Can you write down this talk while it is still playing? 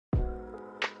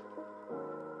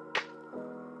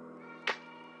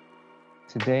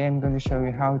Today I'm going to show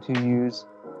you how to use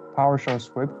PowerShell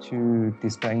script to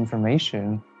display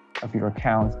information of your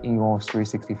account in your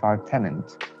 365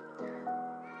 tenant.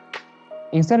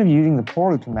 Instead of using the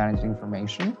portal to manage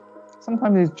information,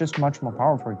 sometimes it's just much more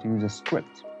powerful to use a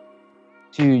script.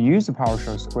 To use the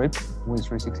PowerShell script with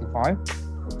 365,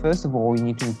 first of all, you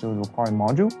need to install the required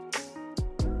module.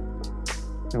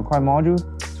 The required module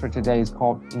for today is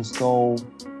called install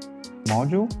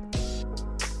module,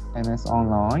 MS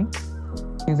Online.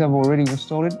 Since I've already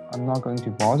installed it, I'm not going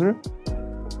to bother.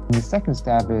 And the second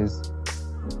step is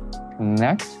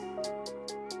connect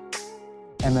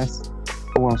MS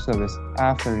service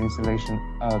after the installation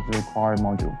of the required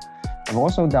module. I've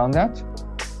also done that.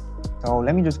 So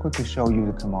let me just quickly show you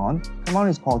the command. The command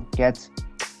is called get-msoluser.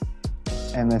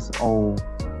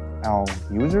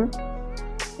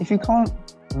 If you can't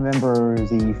remember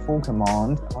the full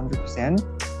command 100%,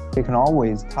 you can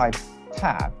always type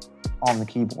tab on the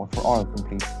keyboard for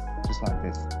autocomplete, just like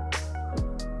this.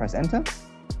 Press enter.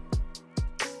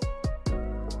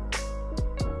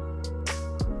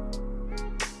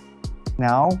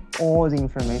 Now, all the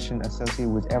information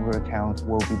associated with every account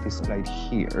will be displayed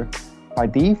here. By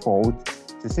default,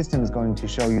 the system is going to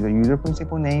show you the user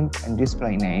principal name and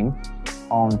display name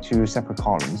on two separate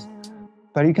columns.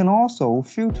 But you can also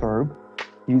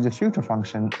use the filter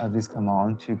function of this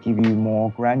command to give you more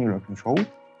granular control.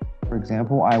 For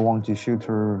example, I want to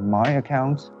filter my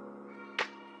account,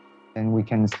 and we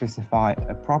can specify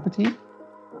a property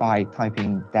by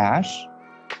typing dash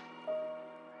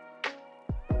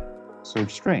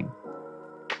search string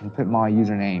and put my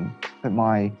username.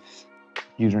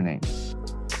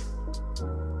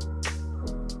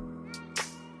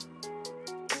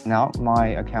 Now my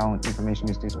account information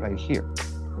is displayed here.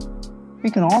 We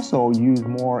can also use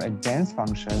more advanced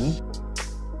functions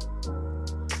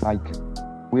like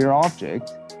where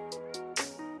object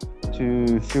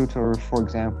to filter, for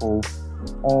example,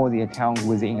 all the accounts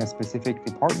within a specific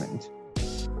department.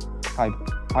 Type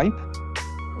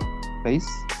space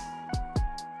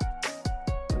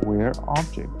where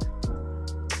object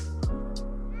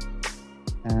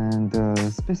and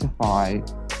specify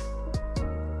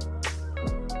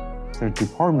the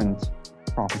department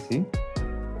property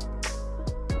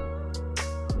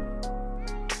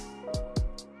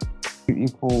to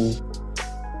equal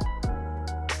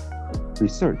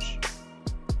research.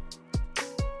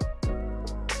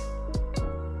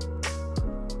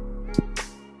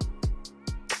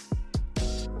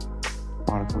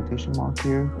 Got a quotation mark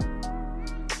here.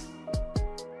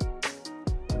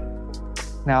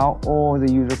 Now all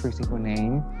the user principal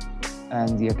name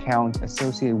and the account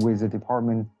associated with the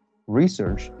department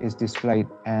research is displayed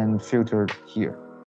and filtered here.